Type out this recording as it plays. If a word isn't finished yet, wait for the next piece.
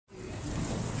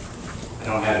I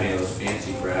don't have any of those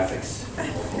fancy graphics.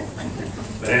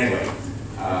 But anyway,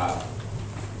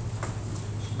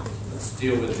 let's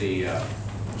deal with the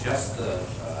just the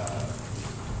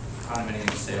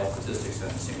condominium sales statistics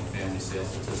and single-family sales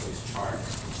statistics chart.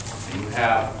 And you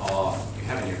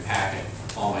have in your packet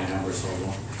all my numbers, so I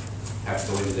won't have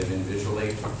to go into them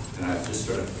individually. And I've just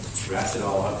sort of wrapped it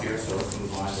all up here, so let's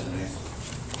move on to the next.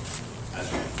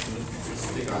 That's right.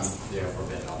 Stick on there for a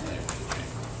bit, I'll tell you what to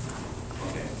change.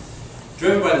 Okay.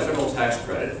 Driven by the federal tax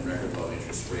credit and record low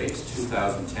interest rates,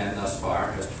 2010 thus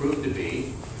far has proved to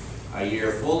be a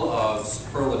year full of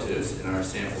superlatives in our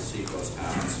sample Seacoast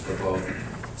towns for both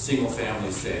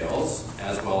single-family sales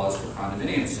as well as for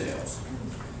condominium sales.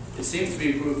 It seems to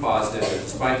be proof positive that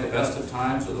despite the best of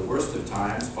times or the worst of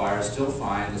times, buyers still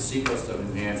find the Seacoast of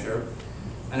New Hampshire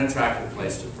an attractive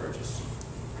place to purchase.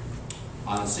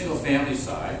 On the single-family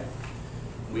side,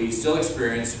 we still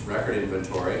experience record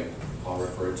inventory, all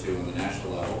referred to on the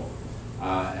national level,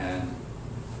 and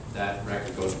that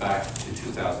record goes back to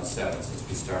 2007 since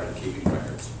we started keeping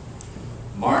records.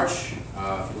 March,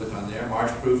 if you look on there,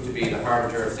 March proved to be the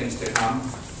harbinger of things to come.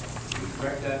 Did you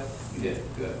correct that? You did.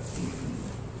 Good.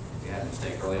 You had a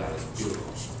mistake early on. It's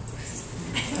beautiful.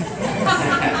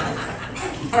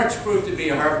 March proved to be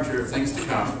a harbinger of things to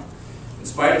come. In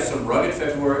spite of some rugged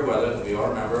February weather that we all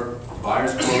remember,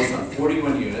 buyers closed on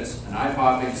 41 units, an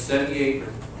eye-popping 78%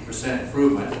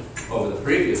 improvement over the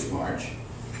previous March,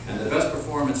 and the best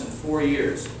performance in 4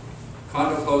 years.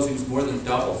 Condo closings more than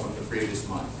double from the previous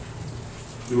month.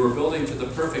 We were building to the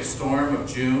perfect storm of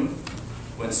June,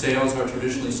 when sales are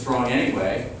traditionally strong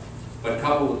anyway, but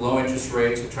coupled with low interest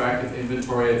rates, attractive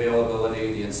inventory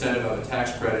availability, the incentive of a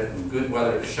tax credit, and good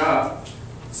weather to shop,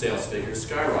 sales figures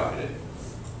skyrocketed.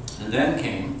 And then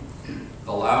came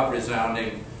the loud,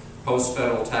 resounding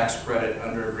post-federal tax credit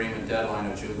under agreement deadline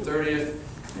of June 30th,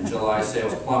 and July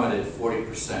sales plummeted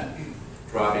 40%,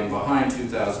 dropping behind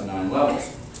 2009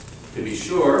 levels. To be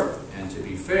sure, and to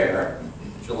be fair,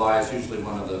 July is usually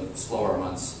one of the slower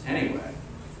months anyway.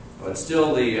 But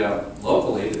still,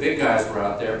 locally, the big guys were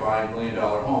out there buying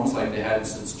million-dollar homes like they hadn't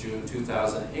since June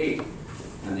 2008.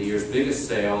 And the year's biggest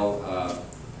sale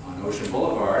on Ocean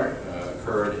Boulevard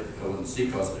occurred, when the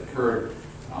Seacoast occurred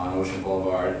on Ocean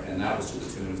Boulevard, and that was to the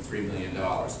tune of $3 million.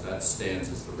 That stands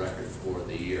as the record for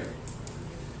the year.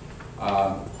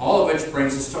 All of which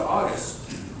brings us to August,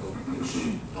 which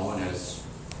no one has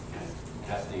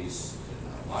kept these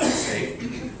locked safe.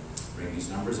 Bring these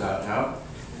numbers out now.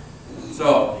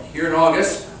 So, here in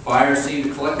August, buyers seem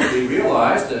to collectively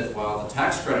realize that while the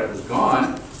tax credit was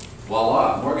gone,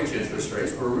 voila, mortgage interest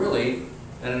rates were really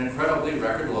at an incredibly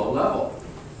record low level.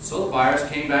 So the buyers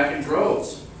came back in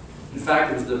droves. In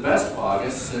fact, it was the best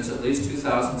August since at least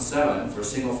 2007 for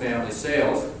single-family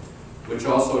sales, which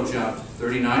also jumped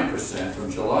 39% from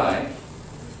July,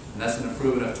 and that's an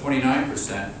improvement of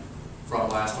 29% from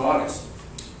last August.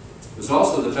 It was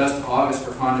also the best August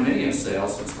for condominium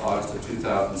sales since August of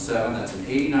 2007. That's an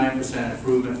 89%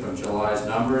 improvement from July's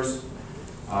numbers.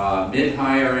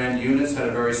 Mid-higher end units had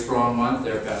a very strong month,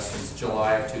 their best since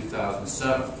July of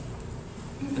 2007.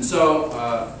 And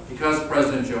so, because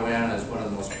President Joanna is one of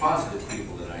the most positive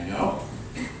people that I know,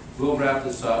 we'll wrap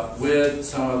this up with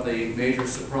some of the major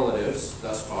superlatives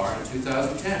thus far in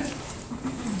 2010.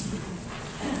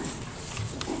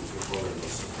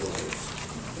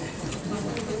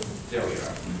 There we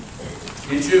are.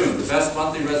 In June, the best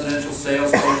monthly residential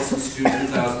sales total since June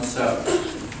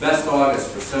 2007. Best August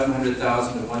for $700,000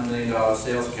 to $1 million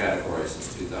sales category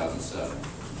since 2007.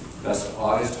 Best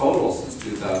August total since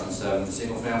 2007.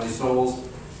 Single-family sales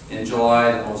in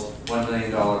July, the most $1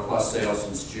 million plus sales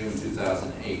since June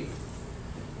 2008.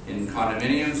 In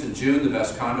condominiums, in June, the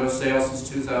best condo sales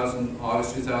since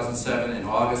August 2007. In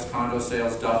August, condo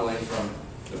sales doubling from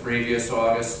the previous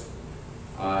August.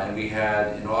 And we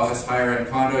had, in August, higher-end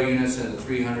condo units in the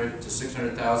 300 to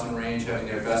 600,000 range having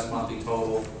their best monthly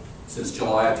total since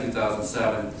July of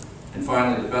 2007. And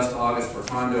finally, the best August for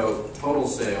condo total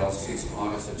sales since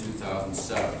August of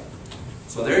 2007.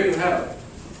 So there you have it.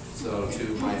 So to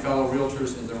my fellow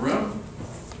realtors in the room,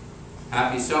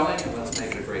 happy selling, and let's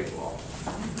make it a great fall.